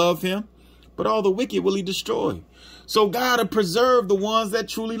them that love him, but all the wicked will he destroy. So God will preserve the ones that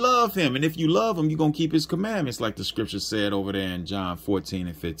truly love him. And if you love him, you're going to keep his commandments, like the scripture said over there in John 14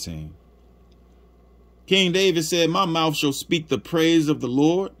 and 15. King David said, my mouth shall speak the praise of the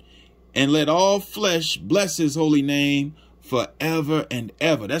Lord, and let all flesh bless his holy name forever and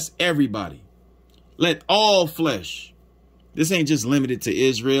ever. That's everybody. Let all flesh. This ain't just limited to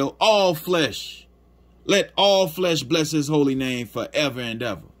Israel. All flesh. Let all flesh bless his holy name forever and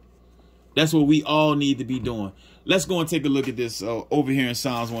ever. That's what we all need to be doing. Let's go and take a look at this over here in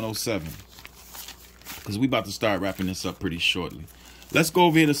Psalms 107. Because we about to start wrapping this up pretty shortly. Let's go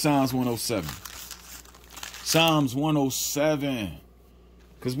over here to Psalms 107. Psalms 107.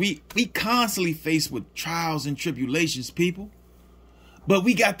 Because we constantly faced with trials and tribulations, people. But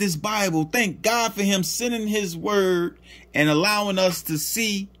we got this Bible. Thank God for him sending his word and allowing us to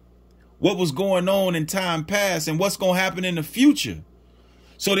see what was going on in time past and what's going to happen in the future,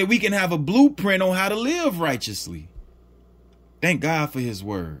 so that we can have a blueprint on how to live righteously. Thank God for his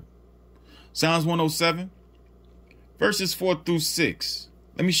word. Psalms 107, verses 4 through 6.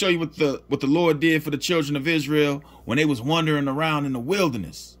 Let me show you what the Lord did for the children of Israel when they was wandering around in the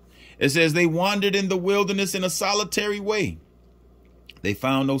wilderness. It says they wandered in the wilderness in a solitary way. They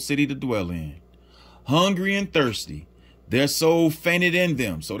found no city to dwell in. Hungry and thirsty, their soul fainted in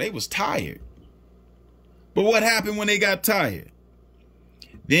them. So they was tired. But what happened when they got tired?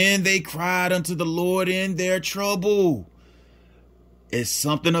 Then they cried unto the Lord in their trouble. It's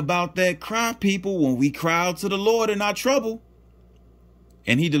something about that cry, people, when we cry out to the Lord in our trouble.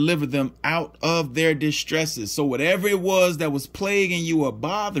 And he delivered them out of their distresses. So whatever it was that was plaguing you or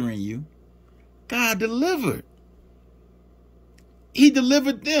bothering you, God delivered. He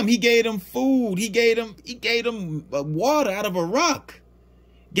delivered them. He gave them food. He gave them water out of a rock.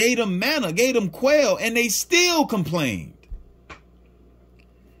 Gave them manna, gave them quail, and they still complained.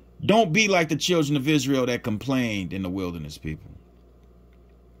 Don't be like the children of Israel that complained in the wilderness, people.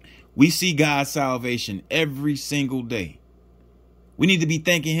 We see God's salvation every single day. We need to be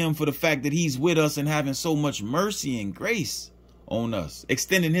thanking him for the fact that he's with us and having so much mercy and grace on us,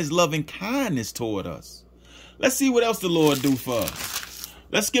 extending his loving kindness toward us. Let's see what else the Lord do for us.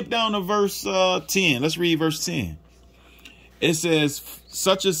 Let's skip down to verse 10. Let's read verse 10. It says,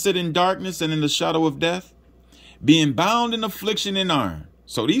 such as sit in darkness and in the shadow of death, being bound in affliction and iron.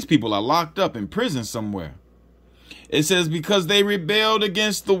 So these people are locked up in prison somewhere. It says, because they rebelled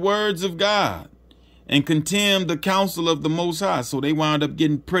against the words of God and contemned the counsel of the Most High. So they wound up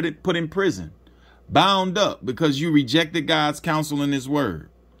getting put in prison, bound up because you rejected God's counsel and his word.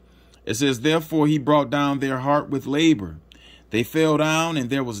 It says, therefore, he brought down their heart with labor. They fell down and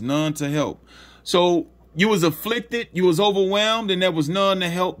there was none to help. So you was afflicted, you was overwhelmed, and there was none to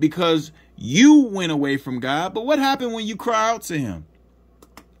help because you went away from God. But what happened when you cry out to him?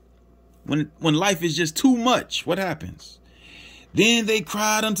 When life is just too much, what happens? Then they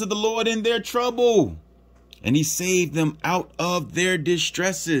cried unto the Lord in their trouble, and he saved them out of their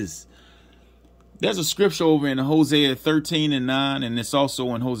distresses. There's a scripture over in Hosea 13:9, and it's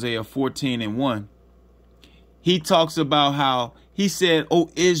also in Hosea 14:1. He talks about how he said,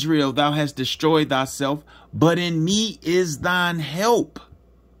 O Israel, thou hast destroyed thyself, but in me is thine help.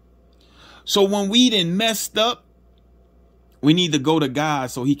 So when we done messed up, we need to go to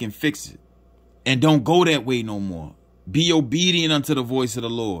God so he can fix it. And don't go that way no more. Be obedient unto the voice of the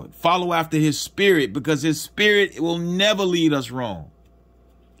Lord. Follow after his spirit, because his spirit will never lead us wrong.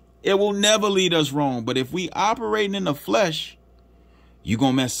 It will never lead us wrong. But if we operating in the flesh, you're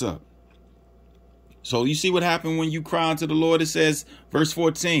going to mess up. So you see what happened when you cry unto the Lord. It says, verse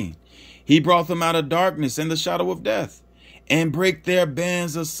 14, he brought them out of darkness and the shadow of death and break their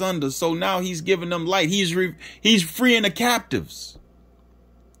bands asunder. So now he's giving them light. He's freeing the captives.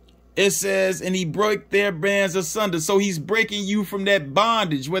 It says, and he broke their bands asunder. So he's breaking you from that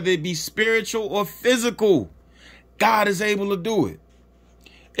bondage, whether it be spiritual or physical. God is able to do it.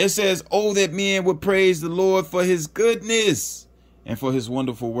 It says, oh, that men would praise the Lord for his goodness and for his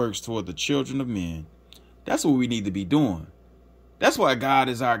wonderful works toward the children of men. That's what we need to be doing. That's why God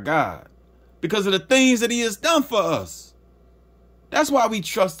is our God, because of the things that he has done for us. That's why we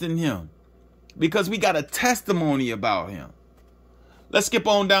trust in him, because we got a testimony about him. Let's skip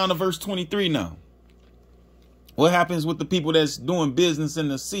on down to verse 23 now. What happens with the people that's doing business in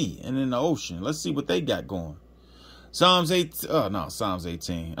the sea and in the ocean? Let's see what they got going. Psalms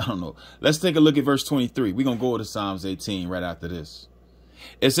 18. I don't know. Let's take a look at verse 23. We're going to go to Psalms 18 right after this.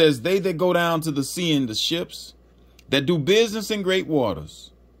 It says, they that go down to the sea in the ships, that do business in great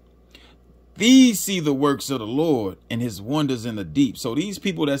waters, these see the works of the Lord and his wonders in the deep. So these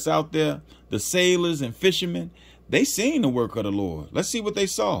people that's out there, the sailors and fishermen, they seen the work of the Lord. Let's see what they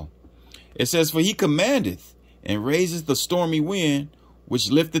saw. It says, for he commandeth and raiseth the stormy wind, which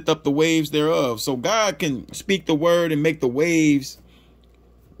lifteth up the waves thereof. So God can speak the word and make the waves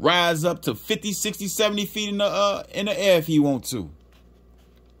rise up to 50, 60, 70 feet in the air if he want to.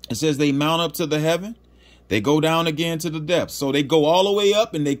 It says they mount up to the heaven. They go down again to the depths. So they go all the way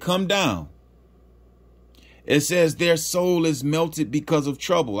up and they come down. It says their soul is melted because of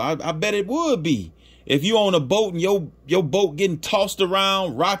trouble. I bet it would be. If you on a boat and your boat getting tossed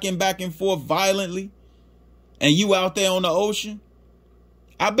around, rocking back and forth violently, and you out there on the ocean,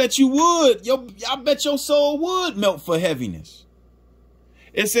 I bet you would. I bet your soul would melt for heaviness.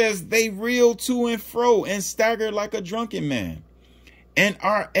 It says they reel to and fro and stagger like a drunken man and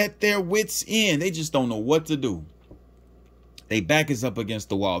are at their wits' end. They just don't know what to do. They back is up against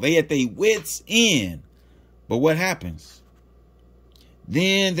the wall. They at their wits' end. But what happens?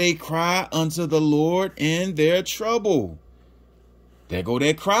 Then they cry unto the Lord in their trouble. There go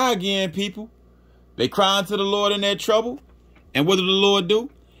that cry again, people. They cry unto the Lord in their trouble. And what did the Lord do?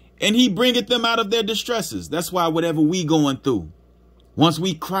 And he bringeth them out of their distresses. That's why whatever we going through, once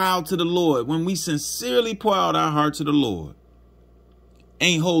we cry out to the Lord, when we sincerely pour out our heart to the Lord,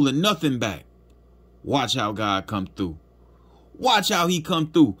 ain't holding nothing back. Watch how God come through. Watch how he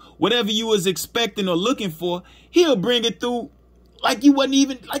come through. Whatever you was expecting or looking for, he'll bring it through like you wasn't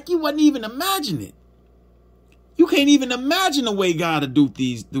even imagine it. You can't even imagine the way God will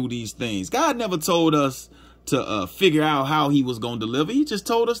do these things. God never told us to figure out how he was going to deliver. He just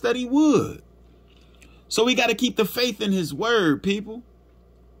told us that he would. So we got to keep the faith in his word, people.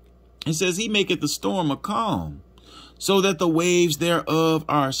 It says he maketh the storm a calm, so that the waves thereof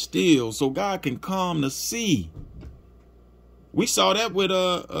are still. So God can calm the sea. We saw that with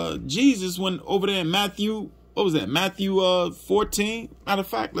Jesus when over there in Matthew. What was that? Matthew 14. Matter of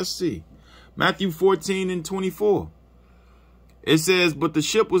fact, let's see. Matthew 14:24. It says, but the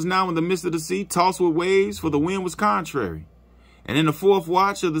ship was now in the midst of the sea, tossed with waves, for the wind was contrary. And in the fourth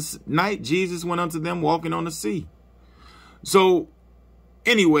watch of the night, Jesus went unto them walking on the sea. So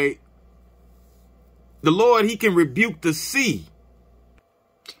anyway, the Lord, he can rebuke the sea.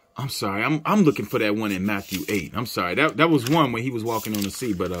 I'm sorry. I'm looking for that one in Matthew 8. I'm sorry. That was one when he was walking on the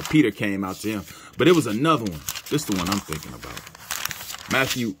sea, but Peter came out to him. But it was another one. This is the one I'm thinking about.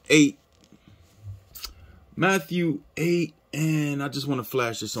 Matthew 8. Matthew 8. And I just want to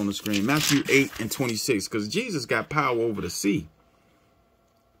flash this on the screen. Matthew 8 and 26. Because Jesus got power over the sea.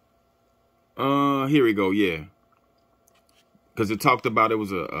 Here we go. Yeah. Because it talked about it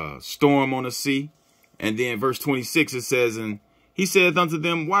was a storm on the sea. And then verse 26 it says, and he saith unto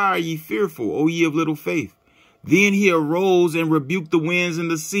them, why are ye fearful, O ye of little faith? Then he arose and rebuked the winds and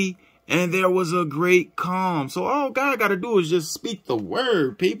the sea, and there was a great calm. So all God got to do is just speak the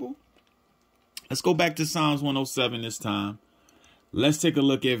word, people. Let's go back to Psalms 107 this time. Let's take a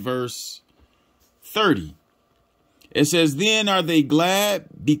look at verse 30. It says, then are they glad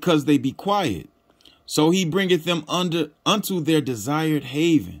because they be quiet. So he bringeth them unto their desired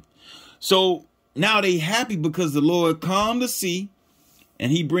haven. So now they happy because the Lord calmed the sea, and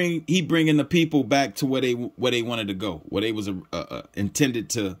he bringing the people back to where they wanted to go, where they was intended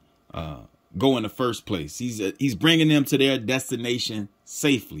to go in the first place. He's bringing them to their destination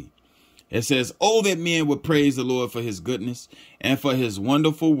safely. It says, oh, that men would praise the Lord for his goodness and for his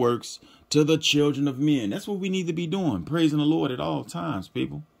wonderful works to the children of men. That's what we need to be doing, praising the Lord at all times,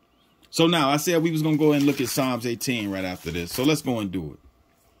 people. So now I said we was going to go and look at Psalms 18 right after this. So let's go and do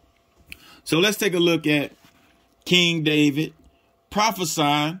it. So let's take a look at King David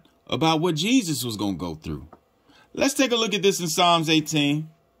prophesying about what Jesus was going to go through. Let's take a look at this in Psalms 18.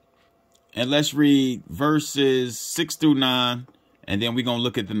 And let's read verses 6 through 9. And then we're going to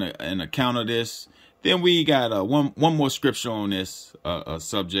look at an account of this. Then we got one more scripture on this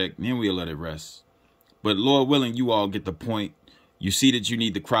subject. And then we'll let it rest. But Lord willing, you all get the point. You see that you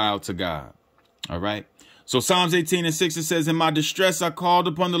need to cry out to God. All right. So Psalms 18 and 6, it says, in my distress, I called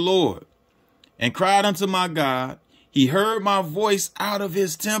upon the Lord and cried unto my God. He heard my voice out of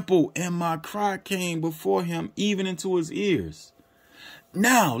his temple, and my cry came before him, even into his ears.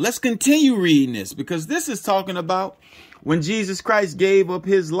 Now, let's continue reading this, because this is talking about when Jesus Christ gave up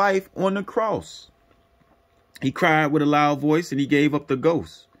his life on the cross. He cried with a loud voice, and he gave up the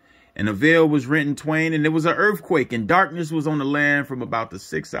ghost. And the veil was rent in twain, and there was an earthquake, and darkness was on the land from about the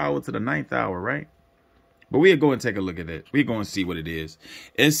 6th hour to the 9th hour, right? But we'll go and take a look at it. We're going to see what it is.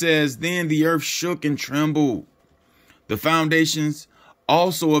 It says, then the earth shook and trembled. The foundations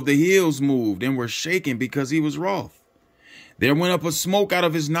also of the hills moved and were shaken because he was wroth. There went up a smoke out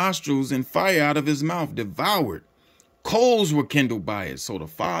of his nostrils, and fire out of his mouth devoured. Coals were kindled by it. So the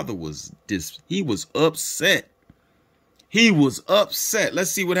Father was he was upset. He was upset.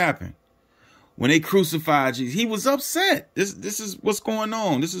 Let's see what happened. When they crucified Jesus, he was upset. This is what's going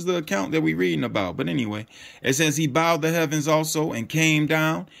on. This is the account that we're reading about. But anyway, it says he bowed the heavens also and came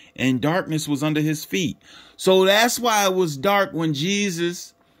down, and darkness was under his feet. So that's why it was dark when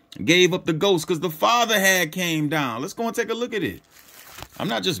Jesus gave up the ghost, because the Father had came down. Let's go and take a look at it. I'm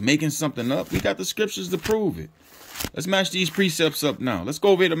not just making something up. We got the scriptures to prove it. Let's match these precepts up now. Let's go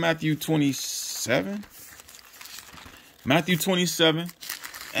over to Matthew 27. Matthew 27.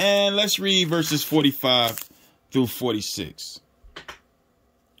 And let's read verses 45 through 46.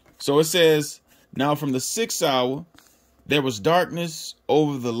 So it says, now from the 6th hour, there was darkness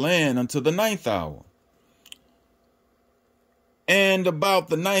over the land until the 9th hour. And about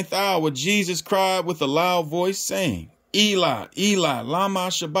the 9th hour, Jesus cried with a loud voice, saying, Eli, Eli, lama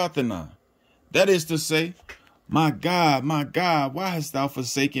sabachthani. That is to say, my God, why hast thou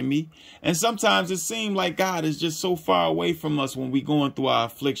forsaken me? And sometimes it seems like God is just so far away from us when we going through our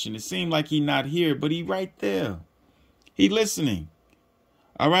affliction. It seems like he not here, but he right there. He listening.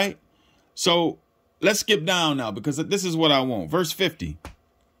 All right. So let's skip down now, because this is what I want. Verse 50.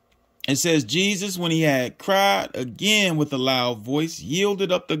 It says, Jesus, when he had cried again with a loud voice,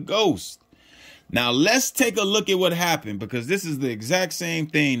 yielded up the ghost. Now let's take a look at what happened, because this is the exact same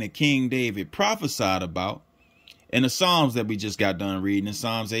thing that King David prophesied about in the Psalms that we just got done reading, in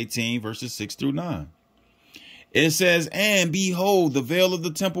Psalms 18, verses 6 through 9. It says, and behold, the veil of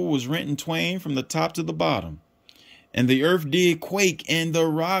the temple was rent in twain from the top to the bottom. And the earth did quake, and the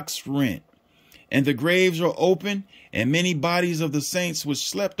rocks rent. And the graves were open, and many bodies of the saints which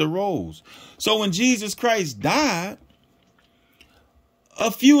slept arose. So when Jesus Christ died,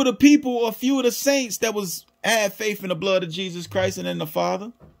 a few of the people, a few of the saints that had faith in the blood of Jesus Christ and in the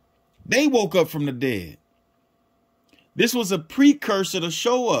Father, they woke up from the dead. This was a precursor to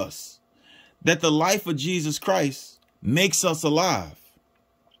show us that the life of Jesus Christ makes us alive,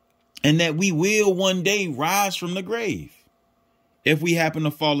 and that we will one day rise from the grave if we happen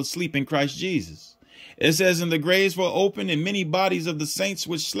to fall asleep in Christ Jesus. It says, and the graves were opened, and many bodies of the saints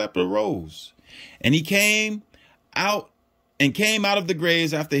which slept arose. And he came out and came out of the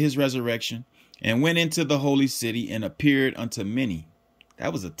graves after his resurrection, and went into the holy city and appeared unto many.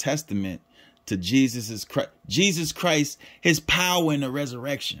 That was a testament to Jesus Christ, his power in the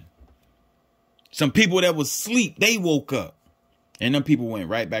resurrection. Some people that was asleep, they woke up, and them people went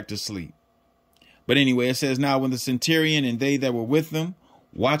right back to sleep. But anyway, it says, now when the centurion and they that were with them,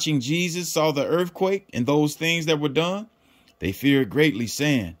 watching Jesus, saw the earthquake and those things that were done, they feared greatly,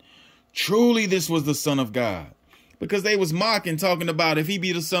 saying, truly this was the Son of God. Because they was mocking, talking about, if he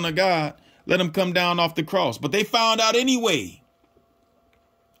be the Son of God, let him come down off the cross. But they found out anyway.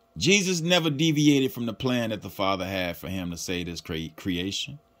 Jesus never deviated from the plan that the Father had for him to save this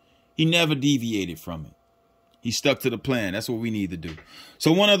creation. He never deviated from it. He stuck to the plan. That's what we need to do.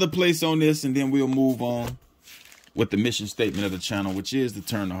 So one other place on this, and then we'll move on with the mission statement of the channel, which is to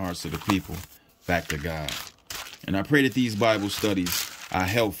turn the hearts of the people back to God. And I pray that these Bible studies are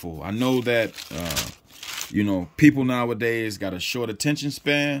helpful. I know that, people nowadays got a short attention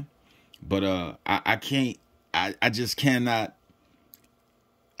span, but I just cannot.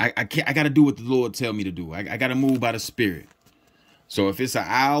 I got to do what the Lord tell me to do. I got to move by the Spirit. So if it's an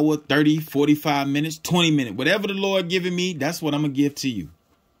hour, 30, 45 minutes, 20 minutes, whatever the Lord giving me, that's what I'm going to give to you.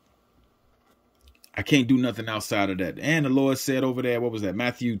 I can't do nothing outside of that. And the Lord said over there, what was that?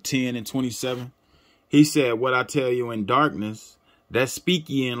 Matthew 10 and 27. He said, what I tell you in darkness, that speak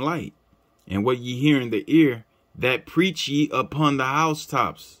ye in light. And what ye hear in the ear, that preach ye upon the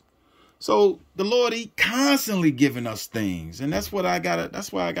housetops. So the Lord, he constantly giving us things. And that's why I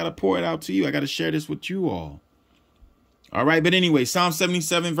gotta pour it out to you. I gotta share this with you all. All right. But anyway, Psalm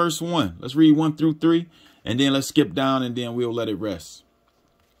 77, verse 1. Let's read 1 through 3. And then let's skip down and then we'll let it rest.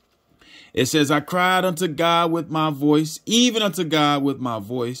 It says, I cried unto God with my voice, even unto God with my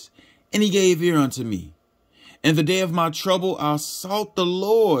voice, and he gave ear unto me. In the day of my trouble, I sought the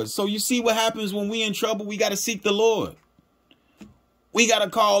Lord. So you see what happens when we in trouble? We got to seek the Lord. We got to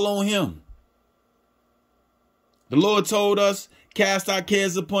call on him. The Lord told us, cast our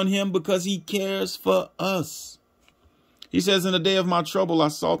cares upon him because he cares for us. He says, in the day of my trouble, I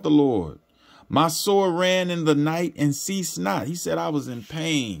sought the Lord. My sore ran in the night and ceased not. He said, I was in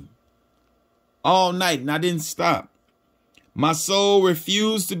pain all night and I didn't stop. My soul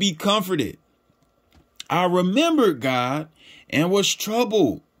refused to be comforted. I remembered God and was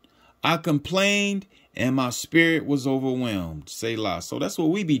troubled. I complained and my spirit was overwhelmed. Selah. So that's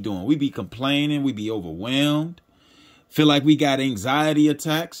what we be doing. We be complaining. We be overwhelmed. Feel like we got anxiety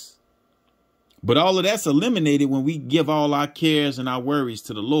attacks. But all of that's eliminated when we give all our cares and our worries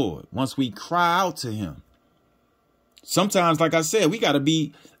to the Lord. Once we cry out to him. Sometimes, like I said,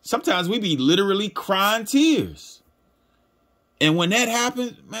 sometimes we be literally crying tears. And when that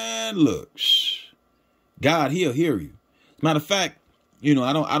happens, man, look, God, he'll hear you. Matter of fact,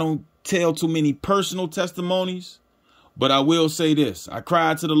 I don't tell too many personal testimonies, but I will say this. I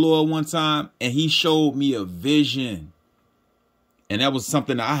cried to the Lord one time and he showed me a vision. And that was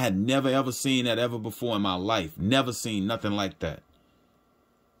something that I had never, ever seen that ever before in my life. Never seen nothing like that.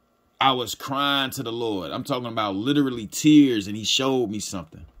 I was crying to the Lord. I'm talking about literally tears, and he showed me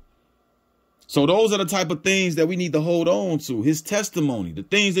something. So those are the type of things that we need to hold on to. His testimony, the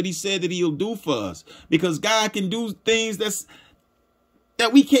things that he said that he'll do for us, because God can do things that's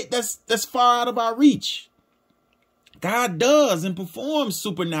far out of our reach. God does and performs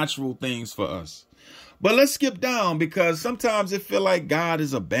supernatural things for us. But let's skip down because sometimes it feel like God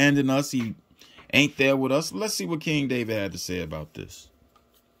has abandoned us. He ain't there with us. Let's see what King David had to say about this.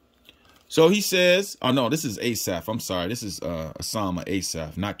 So he says, oh no, this is Asaph. I'm sorry. This is a psalm of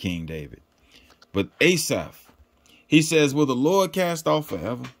Asaph, not King David. But Asaph, he says, will the Lord cast off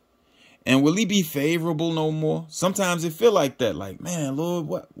forever? And will he be favorable no more? Sometimes it feel like that. Like, man, Lord,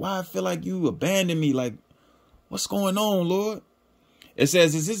 why I feel like you abandoned me? Like, what's going on, Lord? It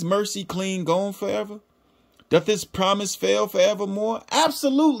says, is his mercy clean gone forever? Doth his promise fail forevermore?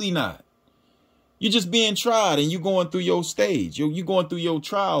 Absolutely not. You're just being tried and you're going through your stage. You're going through your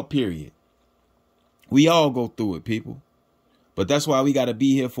trial period. We all go through it, people. But that's why we got to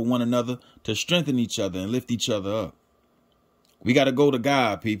be here for one another to strengthen each other and lift each other up. We got to go to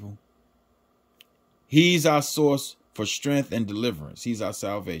God, people. He's our source for strength and deliverance. He's our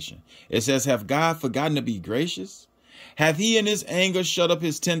salvation. It says, have God forgotten to be gracious? Hath he in his anger shut up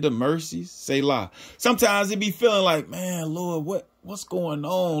his tender mercies? Selah. Sometimes it be feeling like, man, Lord, what's going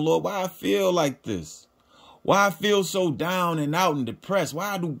on, Lord? Why I feel like this? Why I feel so down and out and depressed?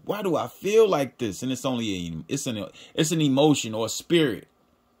 Why do I feel like this? And it's only it's an emotion or a spirit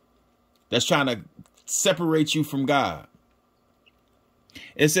that's trying to separate you from God.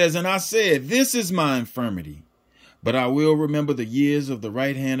 It says, and I said, this is my infirmity. but I will remember the years of the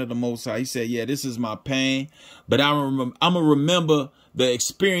right hand of the Most High. He said, yeah, this is my pain, but I'm going to remember the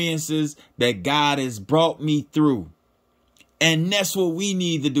experiences that God has brought me through. And that's what we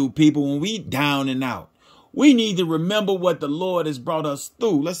need to do, people, when we down and out. We need to remember what the Lord has brought us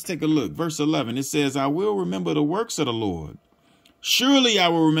through. Let's take a look. Verse 11, it says, I will remember the works of the Lord. Surely I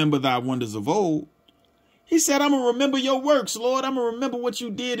will remember thy wonders of old. He said, I'm going to remember your works, Lord. I'm going to remember what you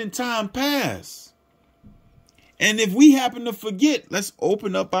did in time past. And if we happen to forget, let's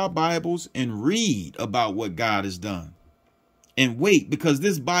open up our Bibles and read about what God has done. And wait, because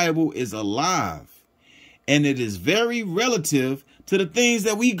this Bible is alive. And it is very relative to the things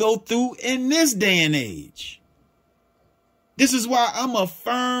that we go through in this day and age. This is why I'm a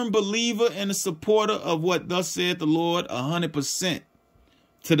firm believer and a supporter of what thus saith the Lord 100%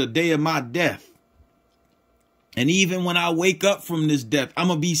 to the day of my death. And even when I wake up from this death, I'm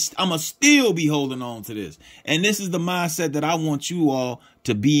gonna still be holding on to this. And this is the mindset that I want you all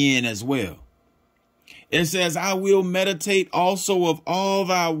to be in as well. It says, I will meditate also of all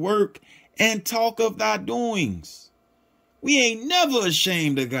thy work and talk of thy doings. We ain't never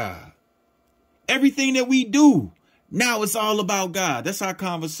ashamed of God. Everything that we do, now it's all about God. That's our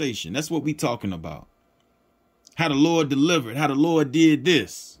conversation. That's what we talking about. How the Lord delivered, how the Lord did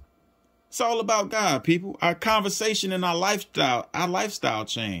this. It's all about God, people. Our conversation and our lifestyle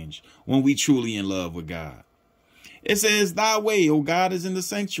change when we truly in love with God. It says, thy way, O God, is in the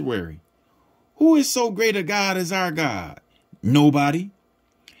sanctuary. Who is so great a God as our God? Nobody.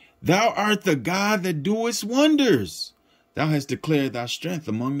 Thou art the God that doest wonders. Thou hast declared thy strength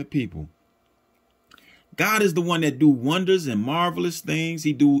among the people. God is the one that do wonders and marvelous things.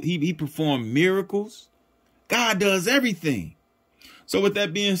 He performed miracles. God does everything. So with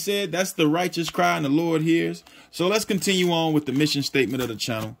that being said, that's the righteous cry and the Lord hears. So let's continue on with the mission statement of the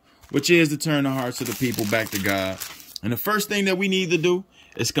channel, which is to turn the hearts of the people back to God. And the first thing that we need to do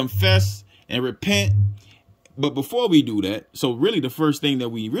is confess and repent. But before we do that, so really the first thing that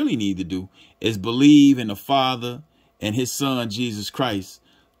we really need to do is believe in the Father and his son, Jesus Christ,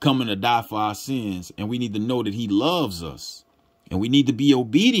 coming to die for our sins. And we need to know that he loves us and we need to be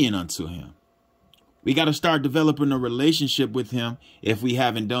obedient unto him. We got to start developing a relationship with him if we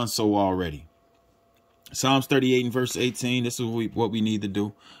haven't done so already. Psalms 38 and verse 18. This is what we need to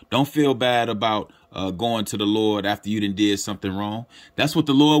do. Don't feel bad about going to the Lord after you did something wrong. That's what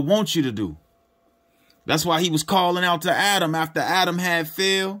the Lord wants you to do. That's why he was calling out to Adam after Adam had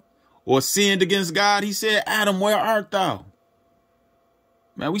failed or sinned against God. He said, Adam, where art thou?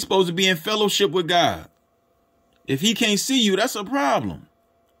 Man, we supposed to be in fellowship with God. If he can't see you, that's a problem.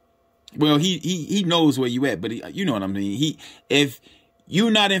 Well, he knows where you at, but you know what I mean? If you're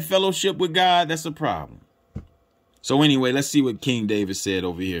not in fellowship with God, that's a problem. So anyway, let's see what King David said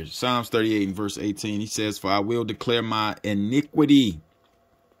over here. Psalms 38 and verse 18. He says, for I will declare my iniquity.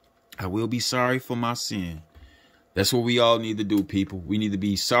 I will be sorry for my sin. That's what we all need to do, people. We need to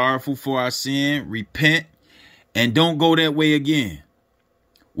be sorrowful for our sin, repent, and don't go that way again.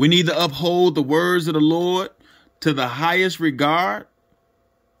 We need to uphold the words of the Lord to the highest regard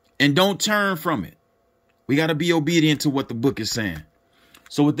and don't turn from it. We got to be obedient to what the book is saying.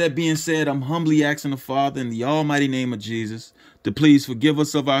 So with that being said, I'm humbly asking the Father in the almighty name of Jesus to please forgive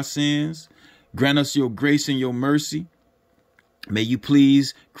us of our sins. Grant us your grace and your mercy. May you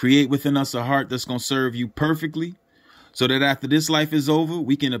please create within us a heart that's going to serve you perfectly so that after this life is over,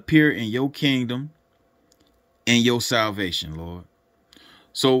 we can appear in your kingdom and your salvation, Lord.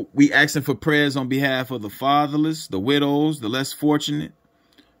 So we asking for prayers on behalf of the fatherless, the widows, the less fortunate,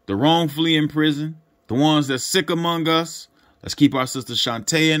 the wrongfully in prison, the ones that's sick among us. Let's keep our sister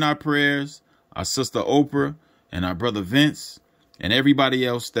Shantae in our prayers, our sister Oprah and our brother Vince and everybody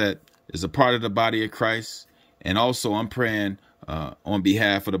else that is a part of the body of Christ. And also I'm praying on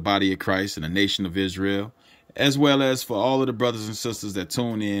behalf of the body of Christ and the nation of Israel, as well as for all of the brothers and sisters that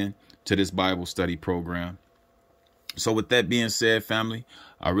tune in to this Bible study program. So with that being said, family,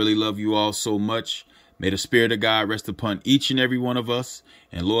 I really love you all so much. May the Spirit of God rest upon each and every one of us.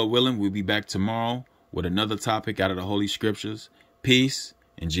 And Lord willing, we'll be back tomorrow with another topic out of the Holy Scriptures. Peace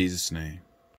in Jesus' name.